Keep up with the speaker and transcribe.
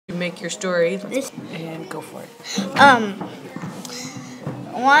make your story. And go for it.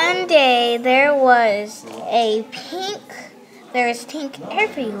 One day there was pink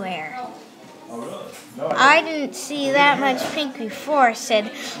everywhere. I didn't see that much pink before, said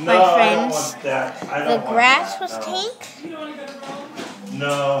my friends. The grass was pink.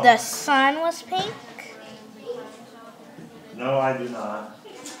 No. The sun was pink. No, I do not.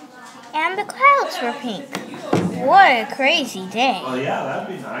 And the clouds were pink. What a crazy day. Oh yeah, that'd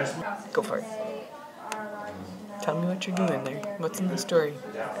be nice. Go for it. Tell me what you're doing there. What's in the story?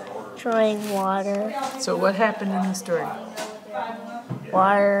 Drawing water. So what happened in the story?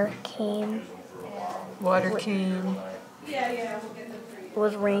 Water came. Water came. It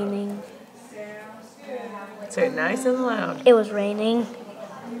was raining. Say it nice and loud. It was raining.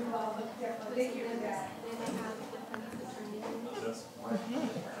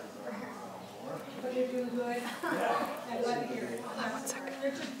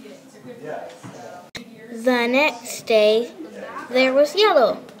 The next day, there was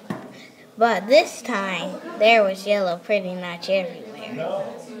yellow. But this time, there was yellow pretty much everywhere.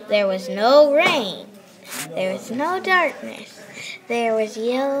 There was no rain. There was no darkness. There was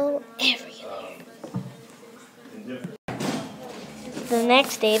yellow everywhere. The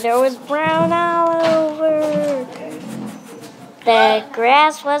next day, there was brown all over. The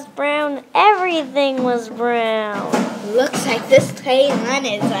grass was brown. Everything was brown. Looks like this clay one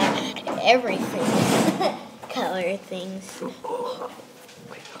is everything. Color things.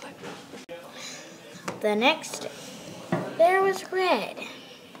 The next day, there was red.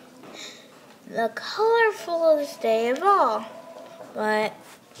 The colorfulest day of all. But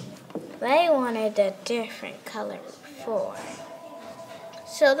they wanted a different color before.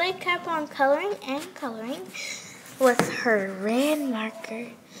 So they kept on coloring and coloring with her red marker.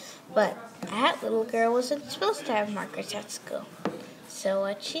 But that little girl wasn't supposed to have markers at school. So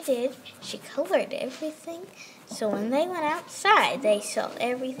what she did, she colored everything. So when they went outside, they saw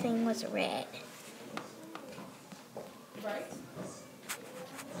everything was red.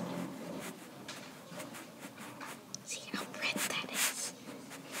 See how red that is?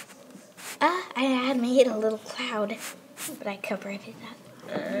 I had made a little cloud, but I covered it up.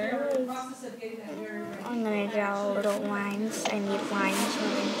 I'm going to draw little lines. I need lines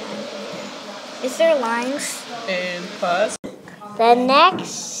when I'm done. Is there lines? And pause. The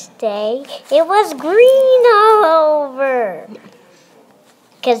next day, it was green all over.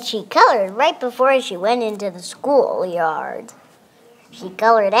 Because she colored right before she went into the schoolyard. She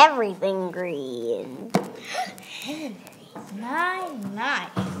colored everything green. Henry, my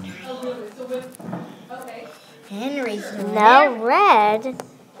Henry's no red,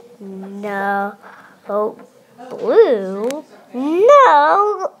 no blue,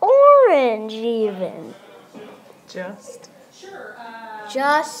 no orange even. Just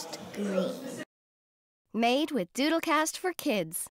Just green. Made with Doodlecast for Kids.